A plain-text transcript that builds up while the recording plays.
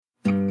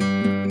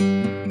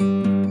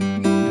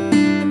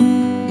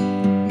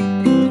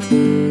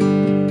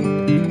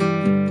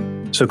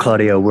So,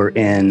 Claudio, we're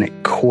in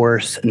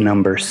course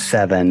number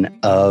 7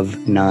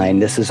 of 9.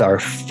 This is our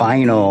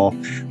final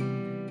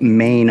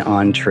main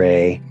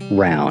entree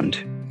round.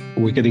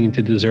 Are we getting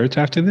into desserts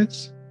after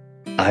this?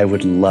 I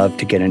would love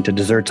to get into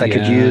desserts. I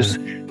could use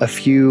a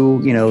few,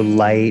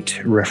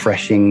 light,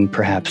 refreshing,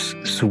 perhaps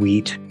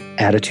sweet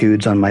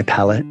attitudes on my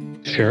palate.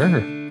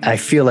 Sure. I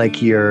feel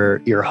like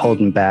you're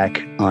holding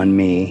back on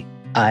me.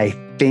 I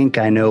think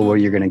I know where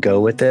you're going to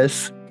go with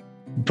this.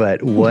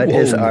 But what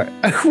is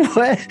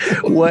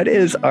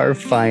our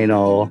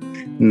final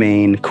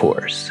main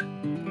course?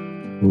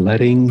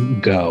 Letting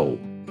go.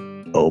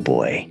 Oh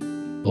boy.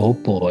 Oh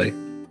boy.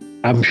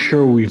 I'm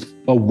sure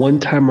one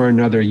time or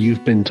another,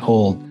 you've been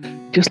told,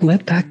 just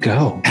let that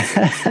go.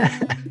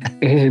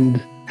 And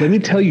let me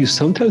tell you,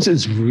 sometimes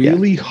it's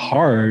really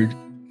hard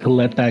to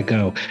let that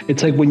go.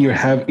 It's like when you're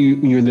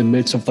in the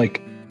midst of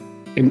like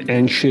an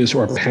anxious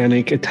or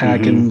panic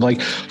attack and like,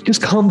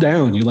 just calm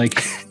down. You're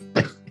like,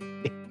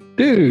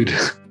 dude,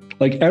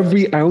 like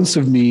every ounce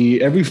of me,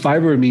 every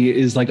fiber of me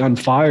is like on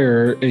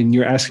fire and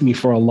you're asking me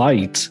for a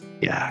light.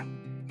 Yeah.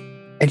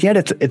 And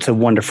yet it's a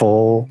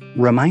wonderful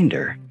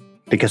reminder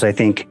because I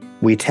think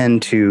we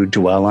tend to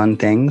dwell on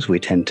things. We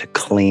tend to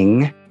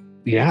cling.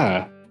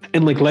 Yeah.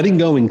 And like letting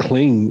go and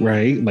cling,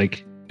 right?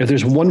 Like if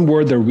there's one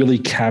word that really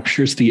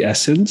captures the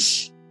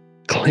essence,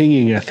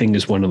 clinging, I think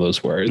is one of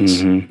those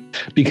words.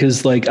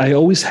 Because like I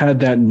always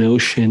had that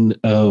notion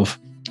of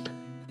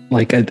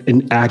like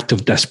an act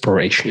of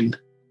desperation.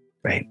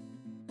 Right.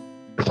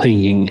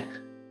 Clinging.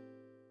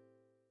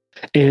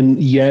 And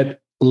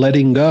yet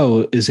letting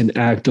go is an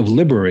act of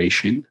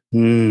liberation.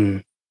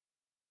 Right?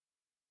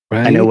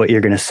 I know what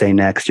you're going to say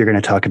next. You're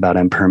going to talk about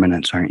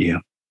impermanence, aren't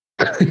you?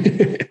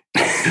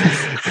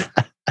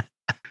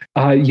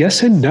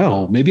 Yes and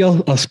no. Maybe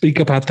I'll speak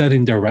about that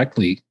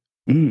indirectly.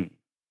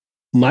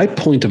 My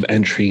point of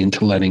entry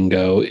into letting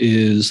go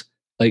is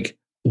like,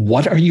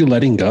 what are you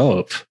letting go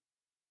of?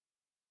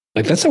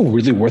 Like, that's a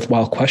really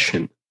worthwhile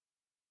question.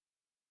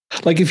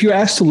 Like, if you're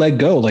asked to let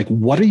go, like,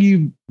 what are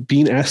you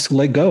being asked to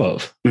let go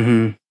of?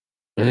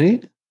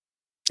 Right?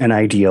 An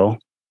ideal,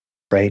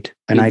 right?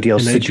 An ideal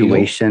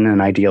situation, an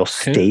ideal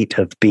state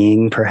of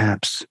being,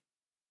 perhaps.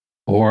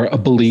 Or a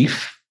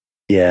belief.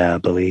 Yeah,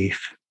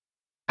 belief.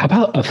 How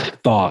about a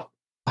thought?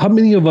 How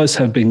many of us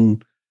have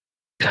been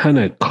kind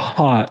of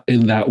caught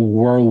in that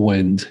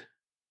whirlwind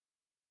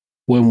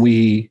when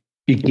we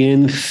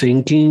begin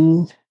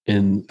thinking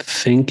and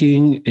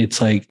thinking? It's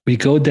like we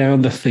go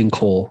down the think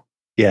hole.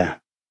 Yeah.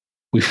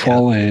 We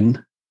fall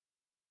in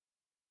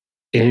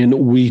and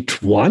we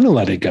want to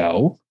let it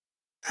go.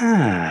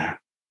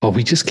 But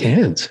we just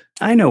can't.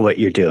 I know what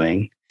you're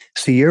doing.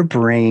 So you're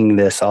bringing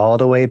this all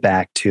the way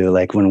back to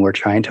like when we're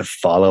trying to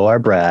follow our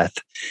breath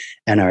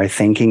and our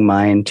thinking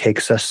mind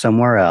takes us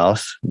somewhere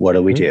else. What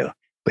do?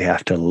 We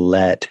have to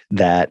let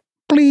that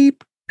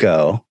bleep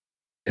go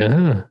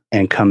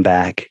and come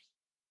back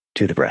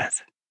to the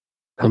breath.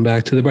 Come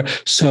back to the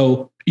breath.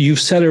 So you've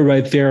said it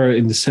right there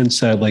in the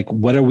sense that like,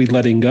 what are we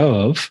letting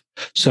go of?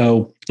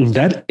 So in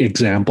that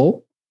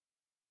example,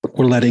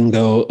 we're letting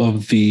go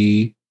of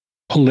the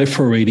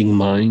proliferating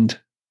mind,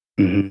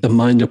 the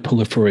mind of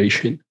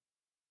proliferation,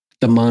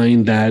 the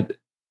mind that,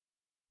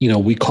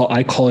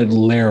 I call it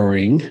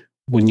layering,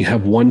 when you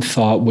have one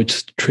thought,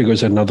 which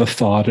triggers another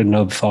thought,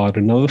 another thought,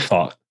 another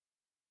thought.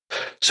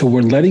 So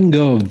we're letting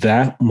go of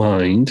that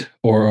mind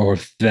or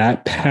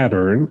that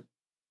pattern.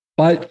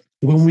 But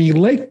when we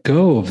let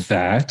go of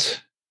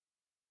that,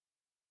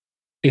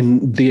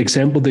 in the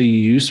example that you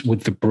use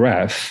with the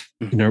breath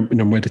in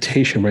our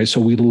meditation, right?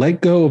 So we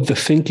let go of the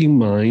thinking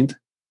mind.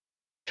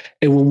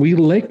 And when we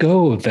let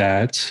go of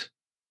that,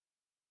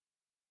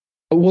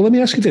 well, let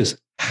me ask you this.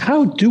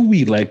 How do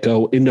we let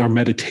go in our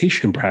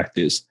meditation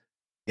practice?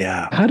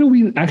 Yeah. How do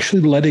we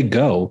actually let it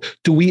go?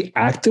 Do we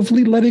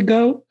actively let it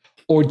go?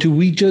 Or do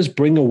we just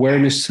bring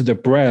awareness to the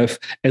breath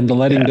and the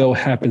letting go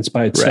happens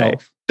by itself?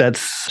 Right. That's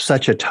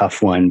such a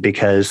tough one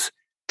because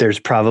there's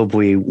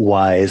probably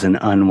wise and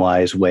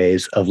unwise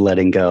ways of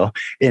letting go.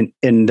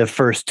 In the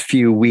first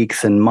few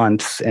weeks and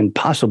months, and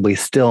possibly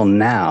still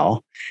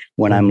now,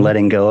 when I'm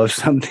letting go of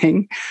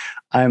something,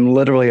 I'm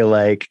literally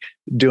like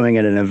doing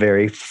it in a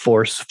very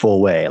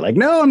forceful way. Like,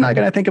 no, I'm not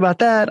going to think about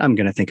that. I'm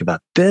going to think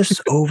about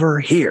this over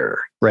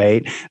here,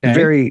 right? Okay.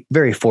 Very,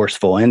 very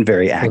forceful and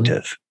very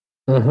active.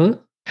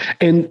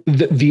 And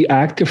the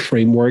active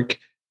framework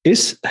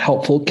is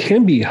helpful,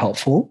 can be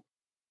helpful,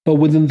 but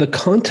within the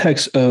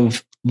context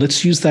of,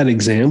 let's use that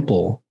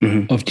example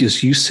of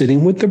just you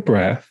sitting with the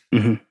breath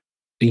and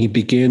you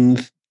begin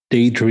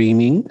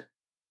daydreaming.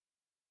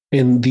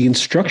 And the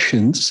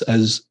instructions,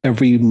 as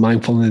every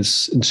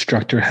mindfulness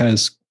instructor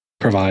has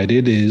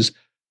provided, is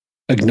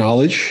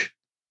acknowledge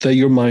that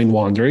your mind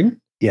wandering.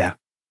 Yeah.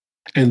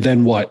 And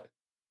then what?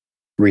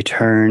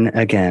 Return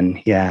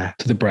again. Yeah.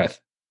 To the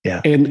breath. Yeah.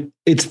 And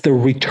it's the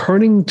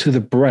returning to the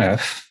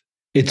breath,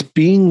 it's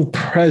being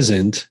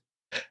present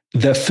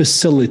that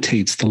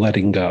facilitates the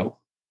letting go.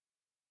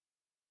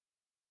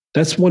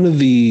 That's one of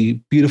the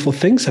beautiful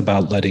things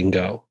about letting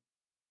go,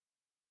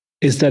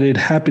 is that it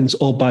happens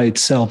all by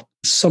itself.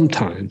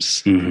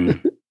 sometimes.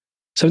 Mm-hmm.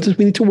 Sometimes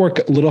we need to work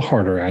a little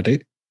harder at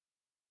it.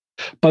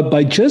 But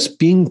by just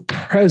being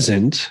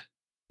present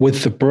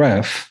with the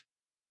breath,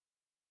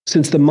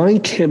 since the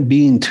mind can't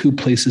be in two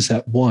places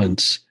at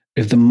once,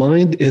 if the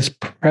mind is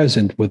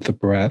present with the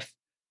breath,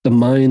 the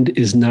mind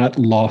is not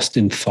lost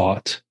in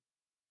thought.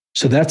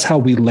 So that's how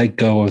we let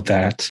go of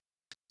that.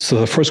 So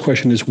the first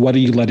question is, what are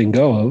you letting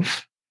go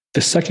of?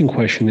 The second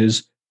question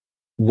is,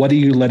 what are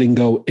you letting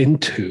go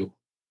into?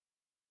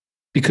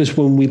 Because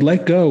when we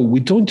let go,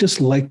 we don't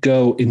just let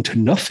go into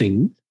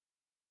nothing.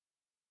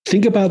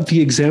 Think about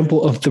the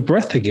example of the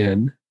breath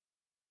again.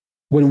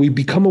 When we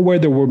become aware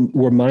that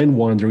we're mind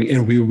wandering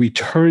and we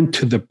return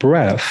to the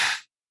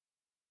breath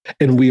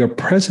and we are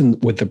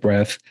present with the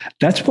breath,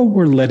 that's what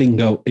we're letting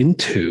go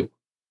into.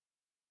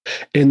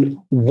 And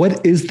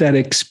what is that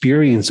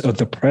experience of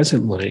the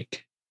present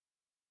like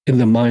in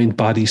the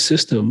mind-body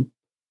system?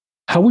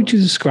 How would you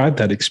describe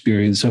that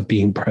experience of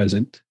being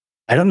present?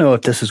 I don't know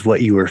if this is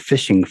what you were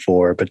fishing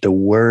for, but the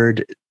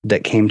word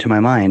that came to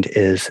my mind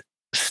is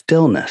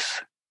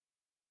stillness.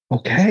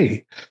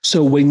 Okay.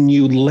 So when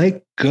you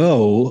let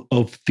go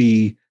of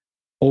the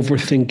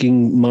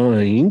overthinking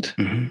mind,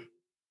 Mm-hmm.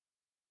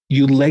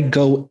 you let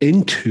go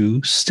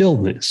into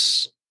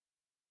stillness.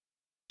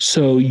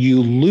 So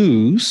you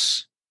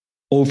lose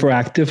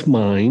overactive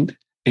mind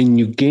and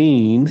you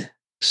gain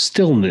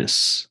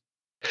stillness.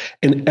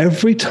 And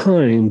every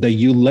time that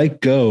you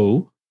let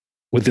go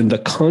within the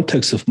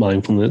context of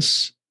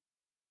mindfulness,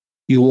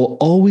 you will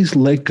always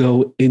let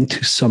go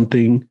into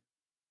something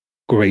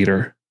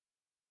greater,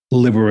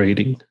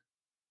 liberating.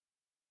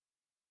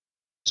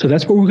 So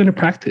that's what we're going to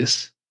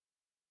practice.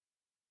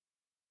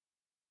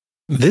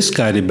 This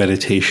guided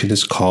meditation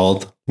is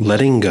called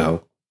letting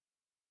go.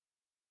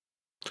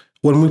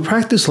 When we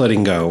practice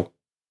letting go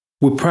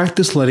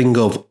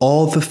of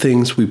all the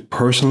things we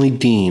personally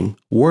deem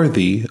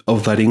worthy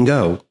of letting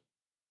go.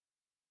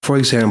 For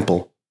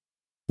example,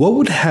 what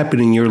would happen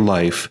in your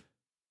life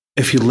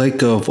if you let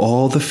go of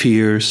all the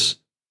fears,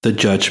 the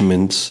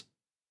judgments,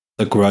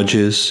 the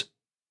grudges,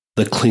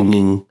 the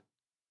clinging,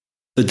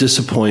 the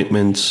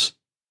disappointments,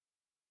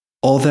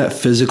 all that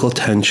physical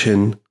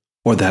tension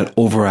or that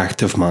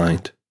overactive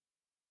mind?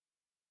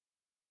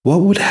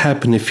 What would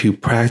happen if you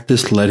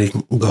practice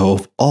letting go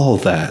of all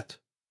that?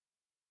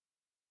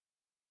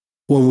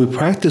 When we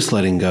practice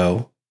letting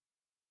go,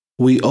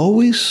 we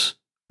always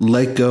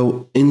let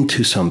go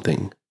into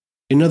something.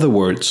 In other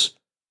words,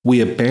 we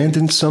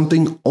abandon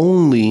something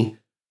only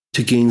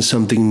to gain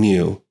something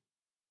new.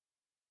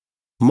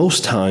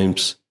 Most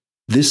times,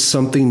 this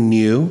something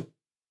new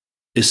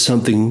is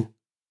something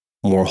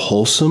more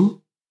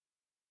wholesome,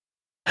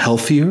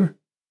 healthier,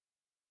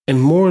 and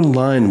more in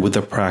line with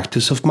the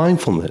practice of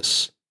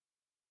mindfulness.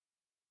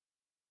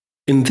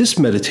 In this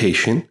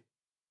meditation,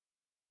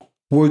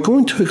 we're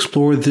going to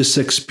explore this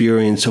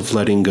experience of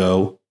letting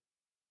go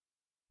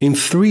in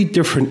 3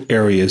 different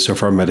areas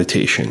of our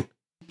meditation: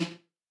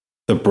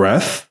 the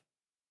breath,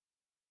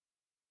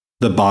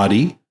 the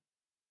body,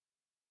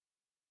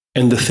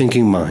 and the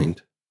thinking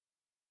mind.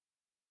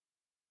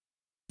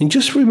 And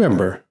just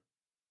remember,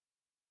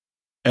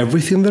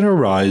 everything that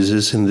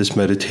arises in this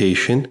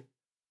meditation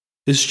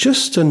is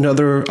just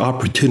another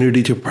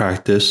opportunity to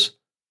practice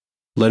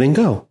letting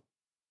go.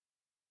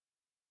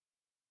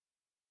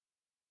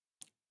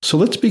 So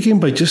let's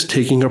begin by just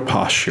taking our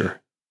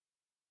posture.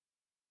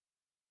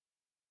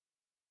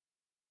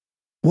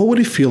 What would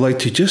it feel like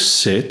to just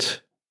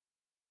sit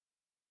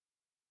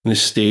in a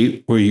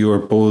state where you are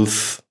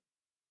both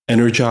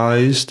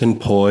energized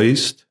and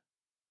poised,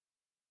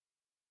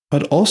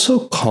 but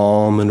also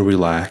calm and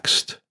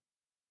relaxed?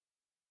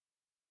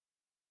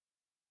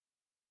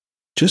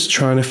 Just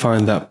trying to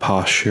find that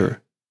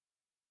posture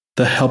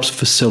that helps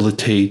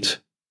facilitate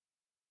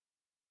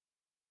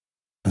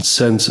a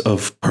sense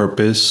of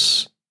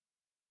purpose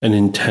and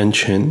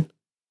intention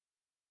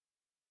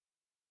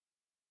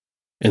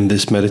in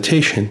this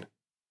meditation.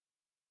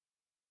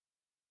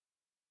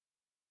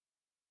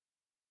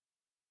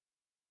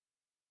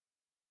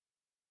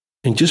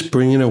 And just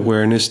bringing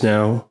awareness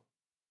now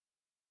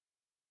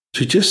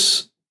to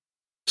just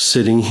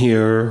sitting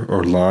here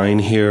or lying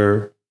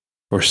here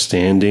or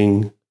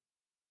standing,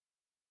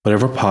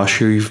 whatever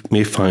posture you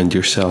may find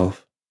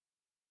yourself.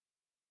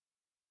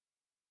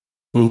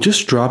 And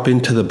just drop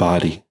into the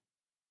body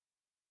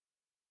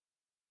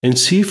and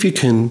see if you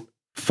can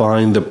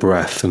find the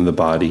breath in the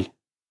body.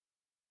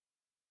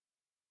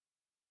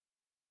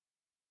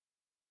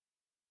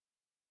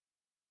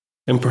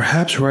 And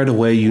perhaps right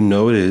away you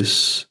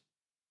notice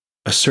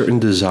a certain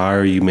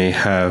desire you may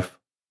have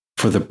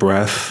for the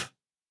breath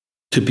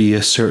to be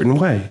a certain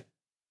way,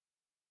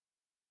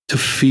 to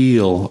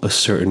feel a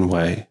certain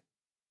way,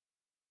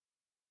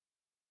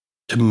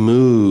 to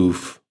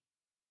move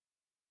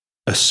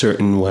a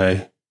certain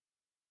way.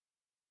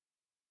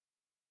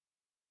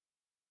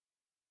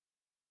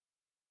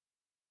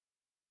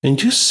 And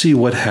just see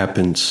what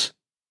happens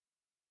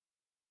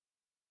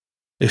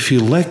if you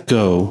let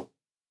go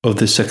of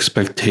this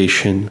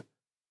expectation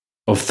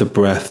of the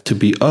breath to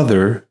be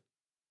other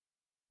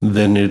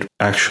than it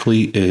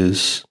actually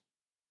is.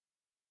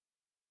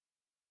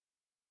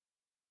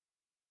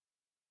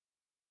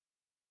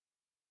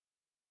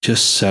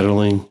 Just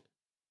settling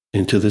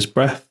into this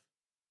breath.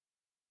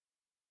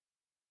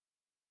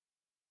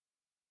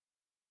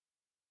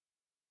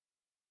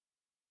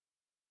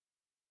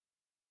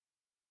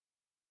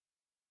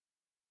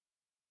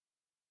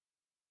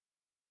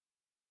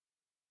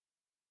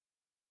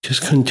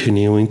 Just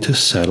continuing to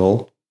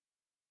settle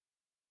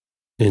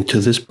into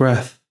this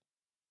breath.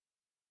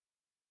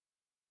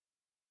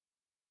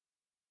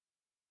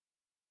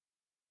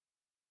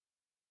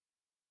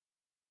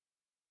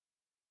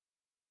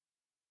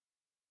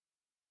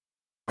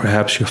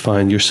 Perhaps you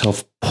find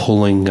yourself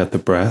pulling at the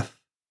breath.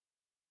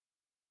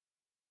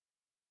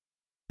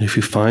 If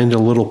you find a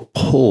little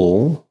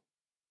pull,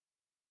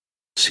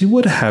 see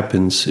what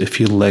happens if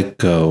you let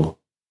go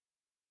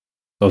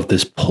of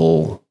this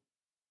pull.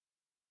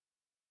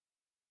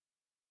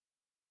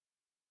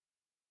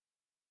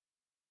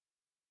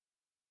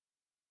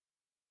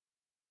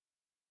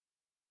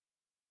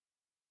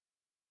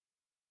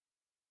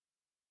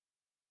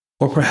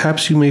 Or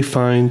perhaps you may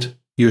find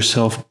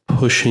yourself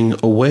pushing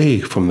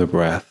away from the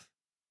breath.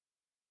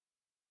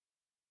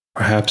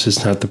 Perhaps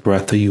it's not the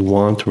breath that you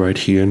want right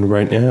here and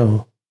right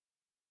now.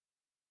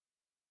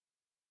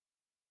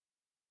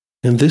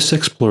 And this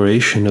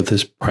exploration of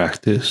this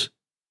practice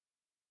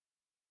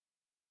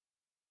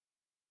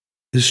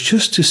is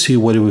just to see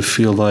what it would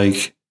feel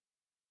like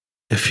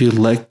if you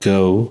let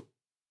go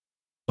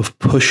of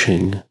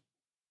pushing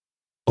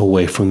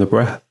away from the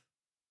breath.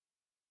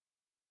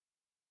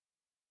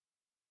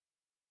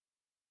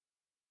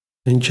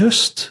 And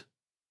just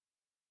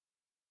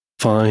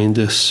find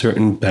a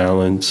certain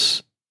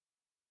balance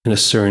and a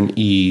certain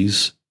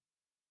ease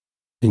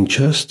in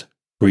just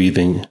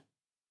breathing.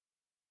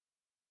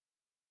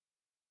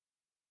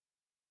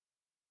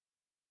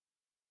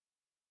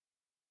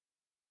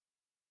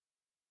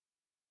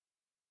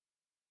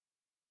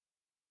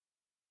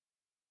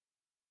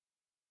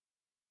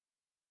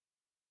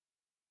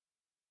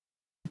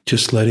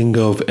 Just letting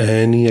go of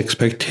any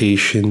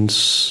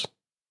expectations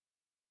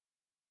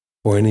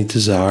or any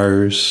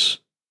desires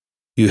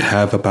you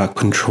have about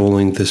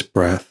controlling this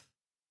breath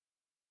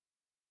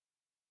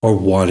or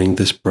wanting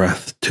this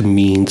breath to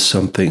mean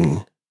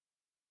something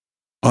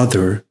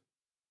other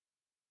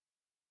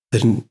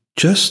than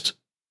just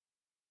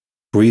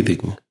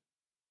breathing.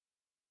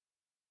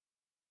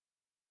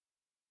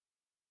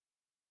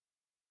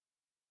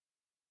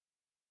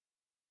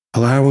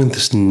 Allowing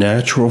this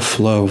natural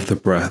flow of the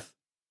breath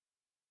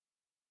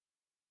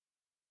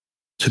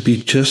to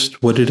be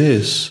just what it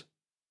is.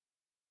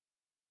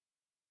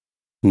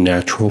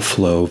 Natural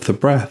flow of the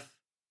breath.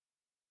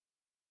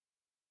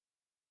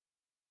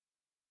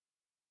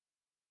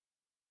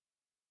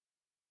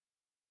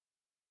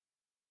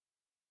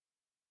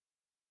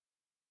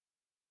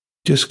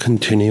 Just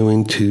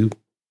continuing to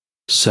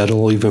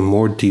settle even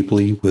more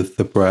deeply with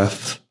the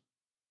breath,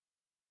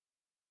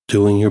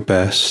 doing your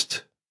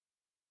best,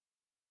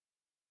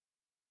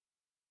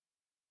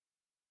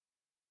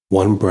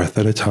 one breath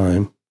at a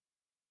time.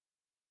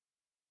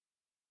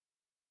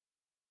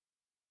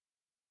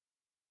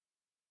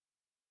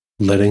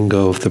 Letting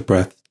go of the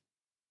breath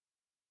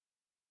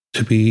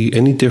to be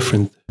any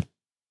different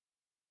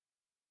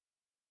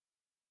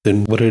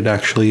than what it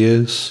actually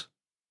is.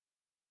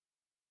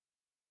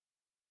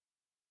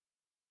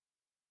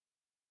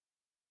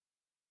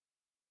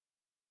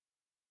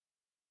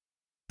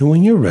 And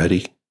when you're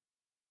ready,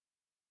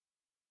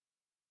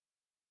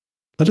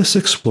 let us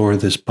explore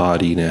this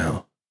body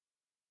now.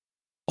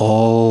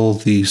 All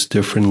these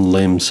different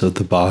limbs of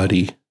the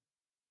body.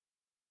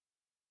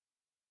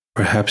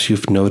 Perhaps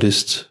you've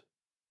noticed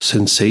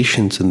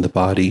sensations in the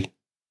body.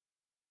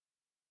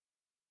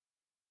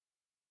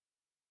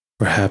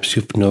 Perhaps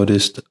you've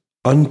noticed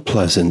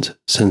unpleasant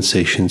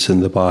sensations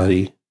in the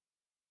body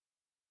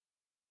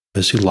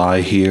as you lie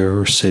here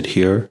or sit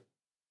here.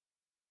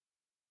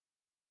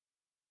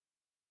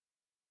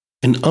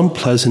 And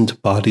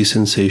unpleasant body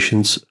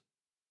sensations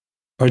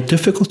are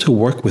difficult to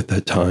work with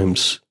at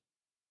times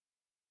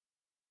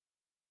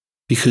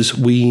because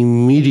we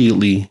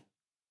immediately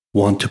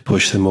want to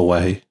push them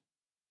away.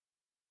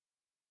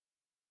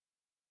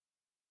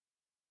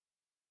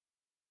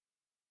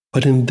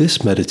 But in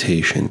this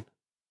meditation,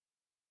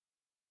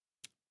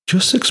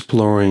 just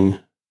exploring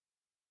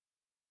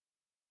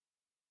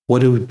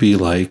what it would be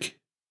like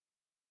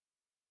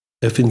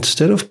if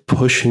instead of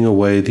pushing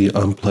away the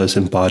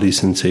unpleasant body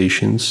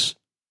sensations,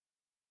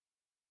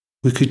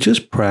 we could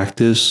just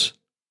practice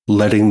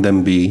letting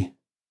them be.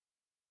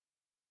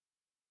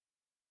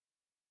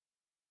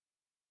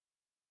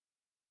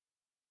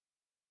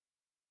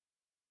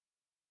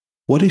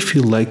 What if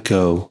you let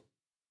go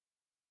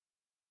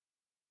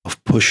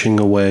of pushing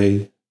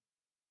away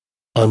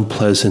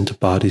unpleasant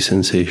body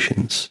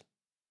sensations?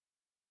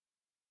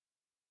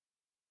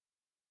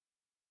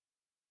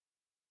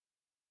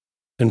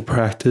 And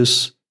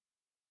practice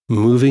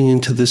moving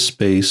into this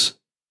space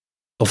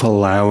of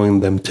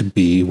allowing them to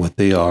be what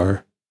they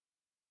are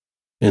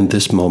in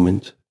this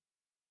moment.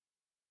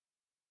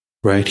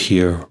 right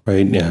here,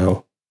 right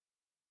now.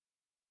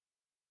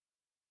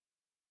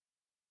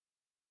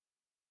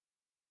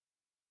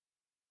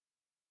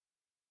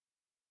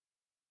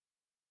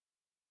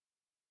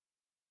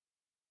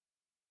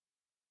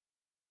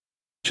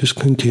 Just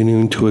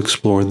continuing to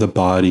explore the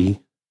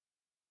body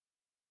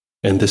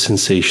and the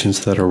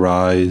sensations that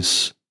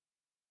arise.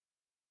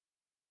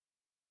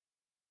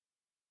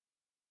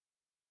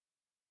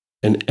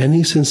 And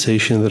any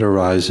sensation that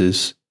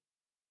arises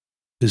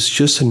is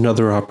just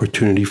another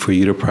opportunity for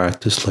you to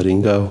practice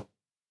letting go.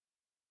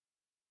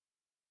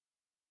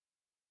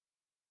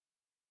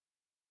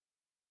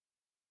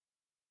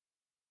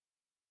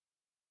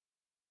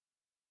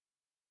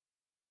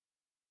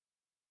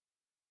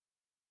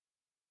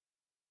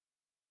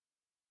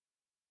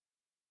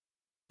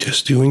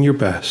 Just doing your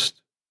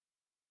best,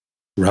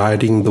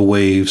 riding the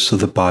waves of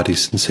the body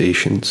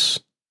sensations,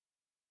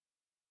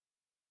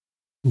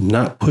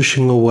 not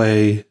pushing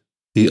away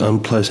the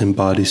unpleasant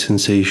body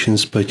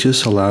sensations, but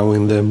just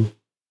allowing them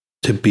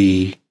to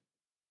be,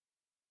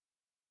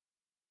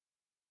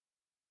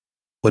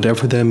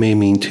 whatever that may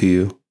mean to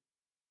you.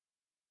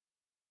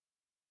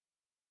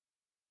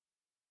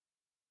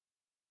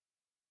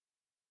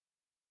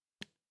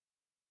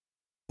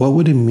 What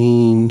would it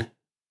mean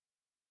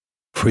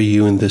for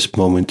you in this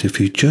moment if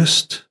you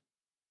just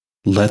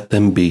let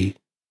them be?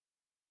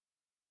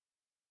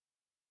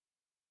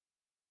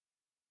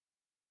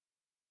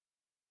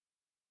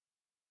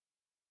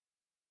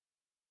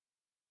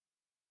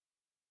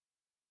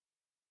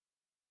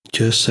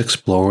 Just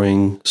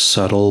exploring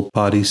subtle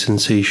body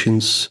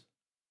sensations,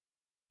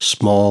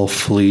 small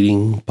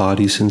fleeting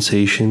body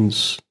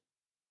sensations.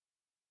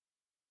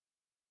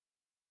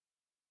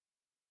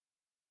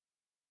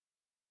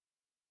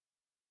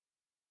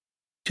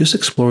 Just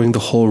exploring the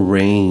whole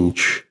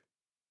range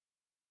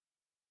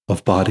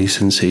of body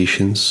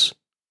sensations,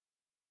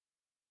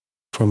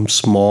 from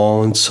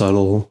small and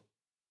subtle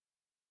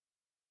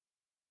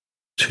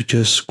to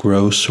just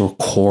gross or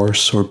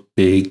coarse or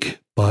big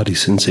body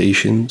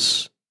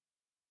sensations.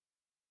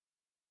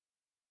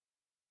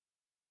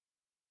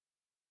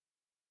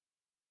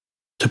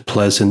 To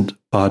pleasant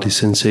body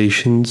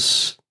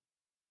sensations,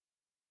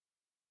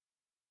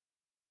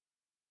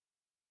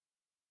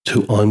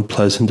 to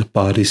unpleasant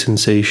body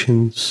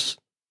sensations.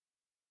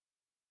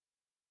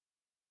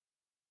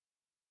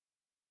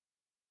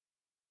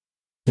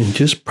 And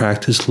just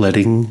practice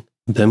letting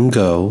them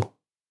go,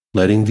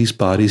 letting these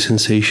body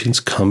sensations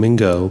come and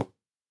go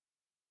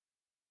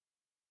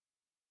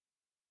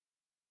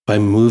by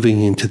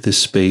moving into this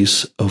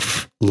space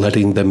of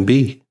letting them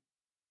be.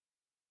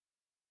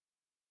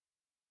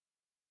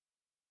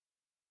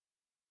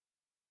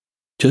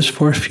 Just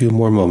for a few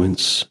more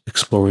moments,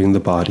 exploring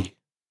the body.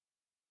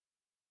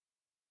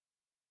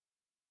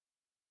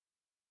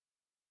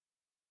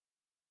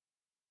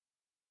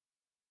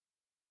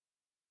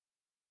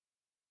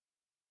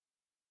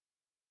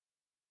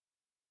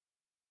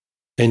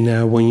 And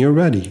now, when you're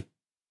ready,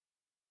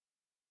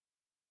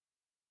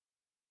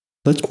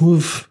 let's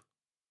move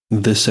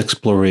this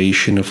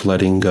exploration of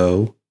letting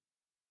go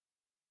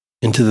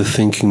into the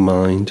thinking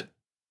mind.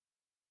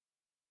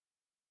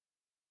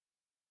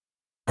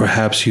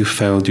 Perhaps you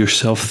found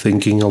yourself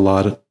thinking a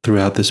lot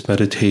throughout this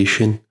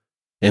meditation.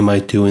 Am I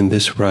doing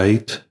this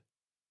right?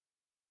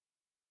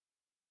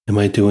 Am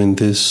I doing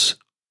this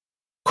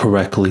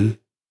correctly?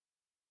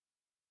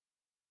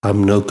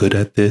 I'm no good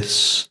at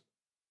this.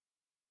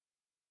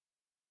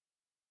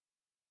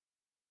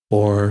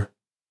 Or,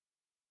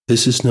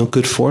 this is no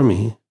good for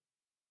me.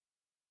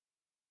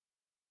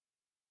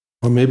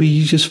 Or maybe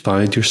you just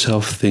find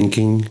yourself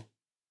thinking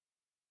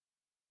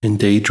and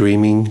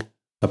daydreaming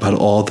about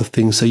all the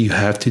things that you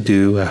have to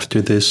do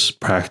after this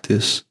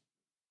practice.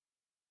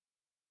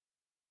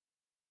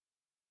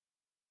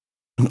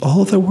 And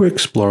all that we're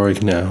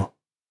exploring now,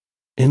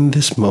 in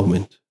this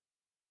moment,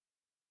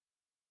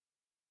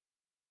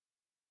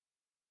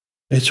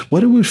 it's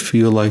what it would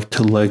feel like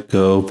to let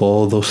go of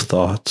all those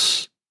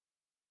thoughts,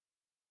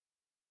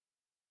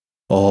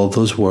 all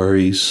those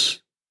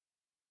worries,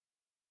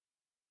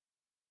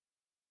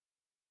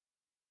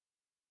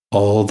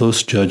 all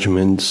those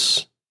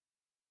judgments,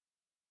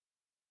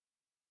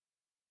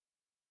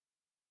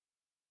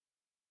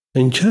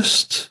 and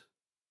just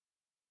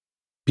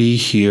be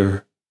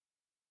here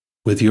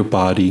with your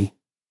body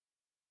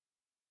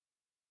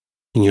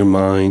and your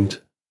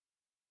mind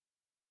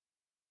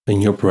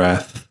and your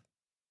breath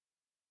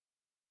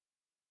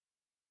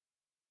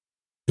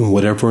in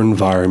whatever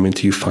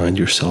environment you find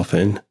yourself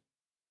in.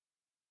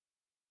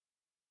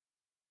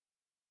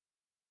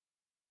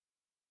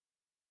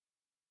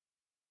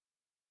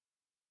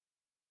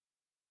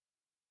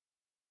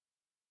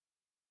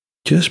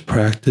 Just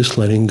practice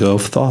letting go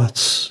of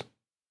thoughts.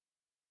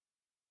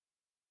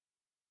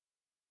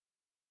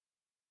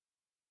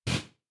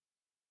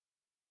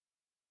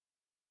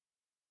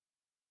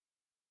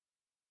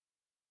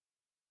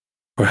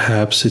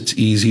 Perhaps it's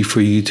easy for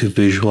you to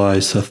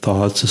visualize the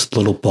thoughts as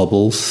little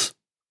bubbles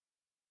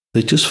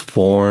that just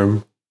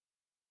form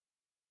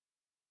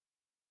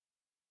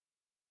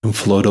and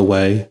float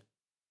away.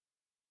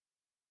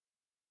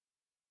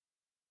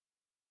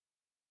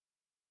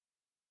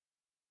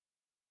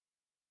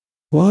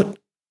 What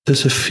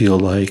does it feel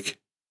like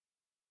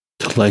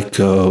to let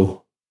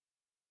go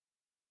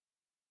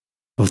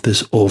of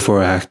this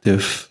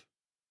overactive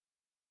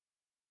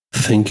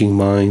thinking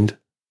mind?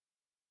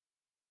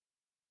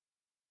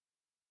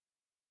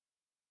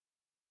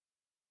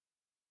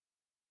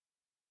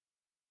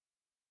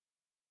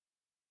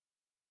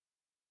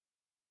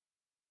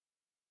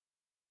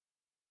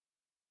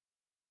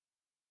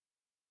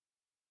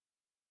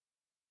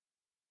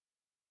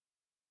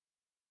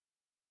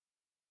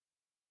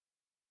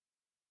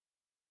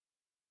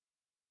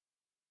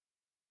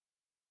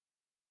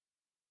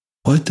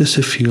 What does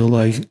it feel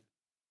like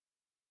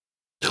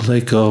to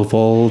let go of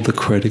all the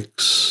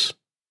critics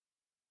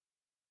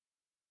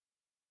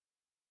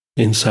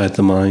inside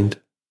the mind,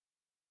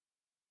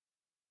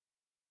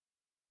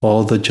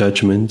 all the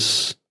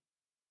judgments?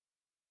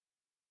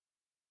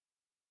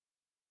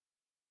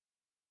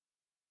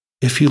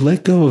 If you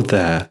let go of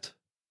that,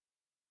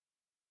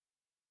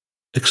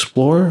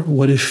 explore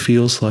what it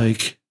feels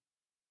like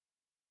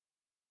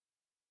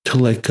to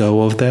let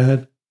go of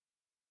that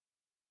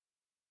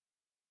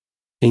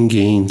and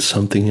gain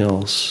something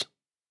else.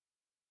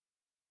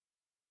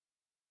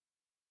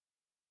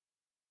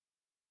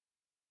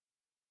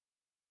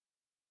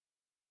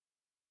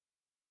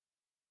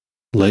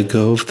 Let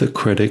go of the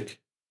critic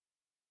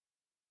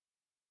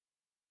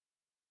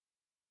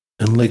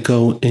and let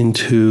go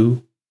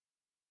into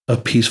a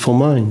peaceful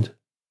mind.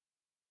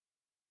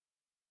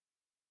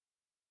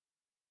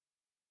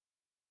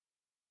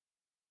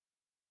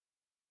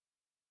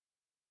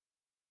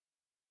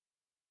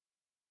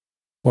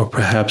 Or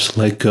perhaps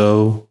let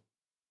go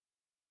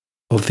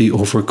of the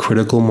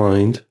overcritical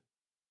mind.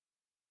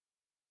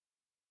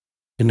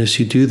 And as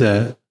you do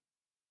that,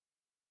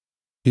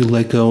 you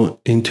let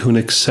go into an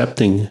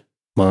accepting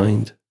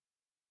mind.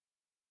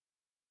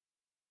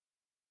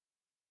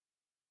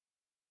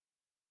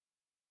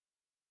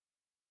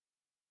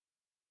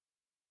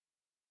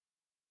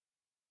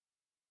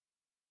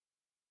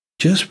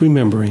 Just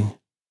remembering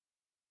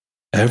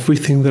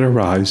everything that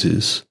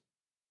arises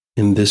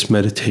in this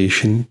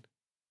meditation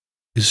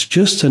is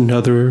just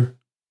another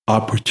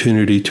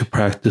opportunity to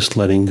practice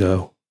letting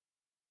go.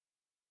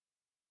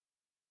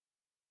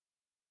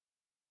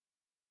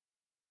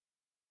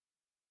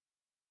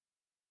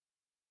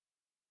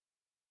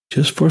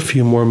 Just for a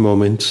few more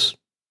moments,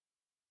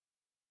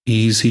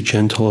 easy,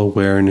 gentle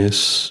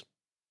awareness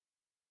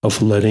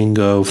of letting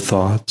go of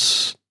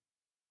thoughts,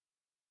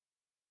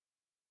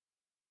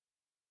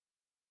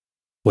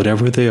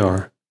 whatever they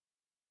are,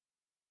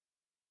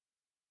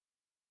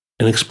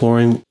 and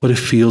exploring what it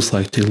feels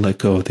like to let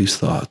go of these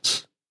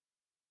thoughts.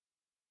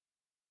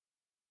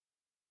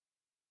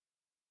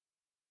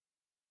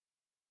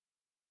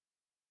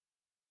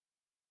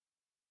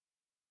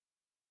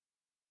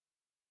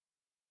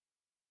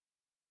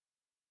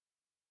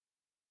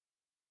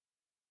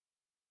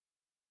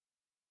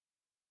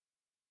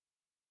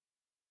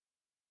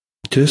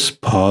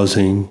 Just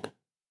pausing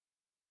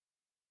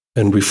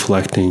and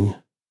reflecting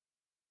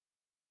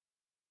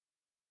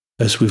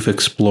as we've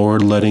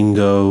explored letting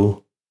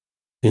go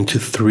into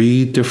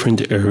 3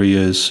 different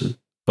areas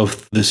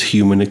of this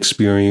human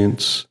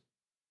experience.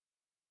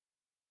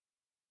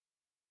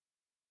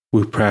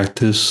 We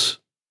practice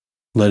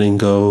letting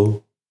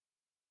go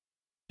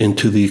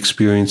into the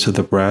experience of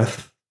the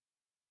breath.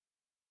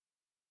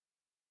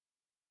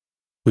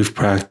 We've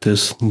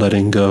practiced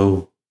letting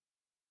go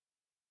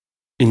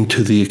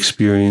into the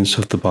experience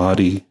of the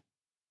body.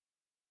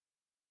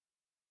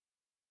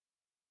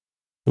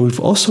 And we've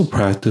also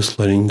practiced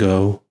letting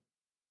go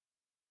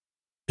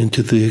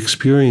into the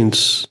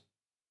experience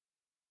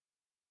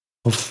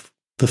of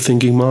the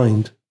thinking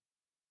mind.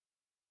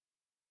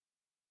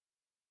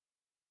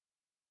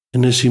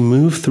 And as you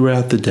move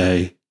throughout the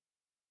day,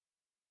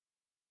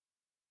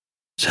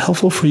 it's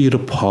helpful for you to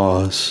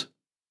pause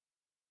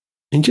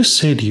and just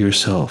say to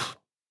yourself,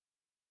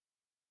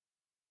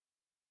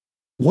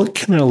 what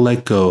can I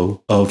let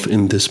go of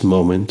in this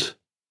moment?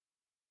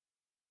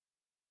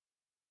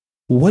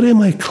 What am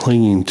I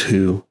clinging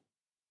to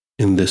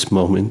in this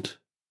moment?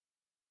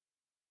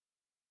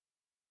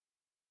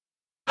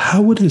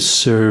 How would it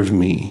serve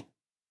me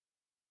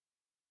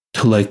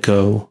to let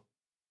go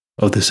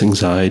of this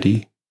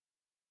anxiety?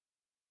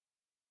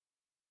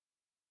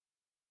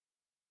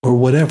 Or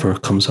whatever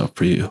comes up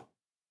for you.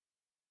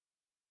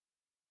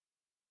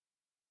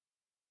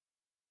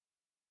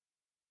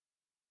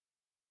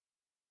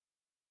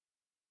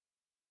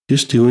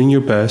 Just doing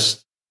your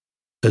best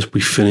as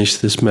we finish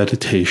this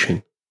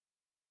meditation.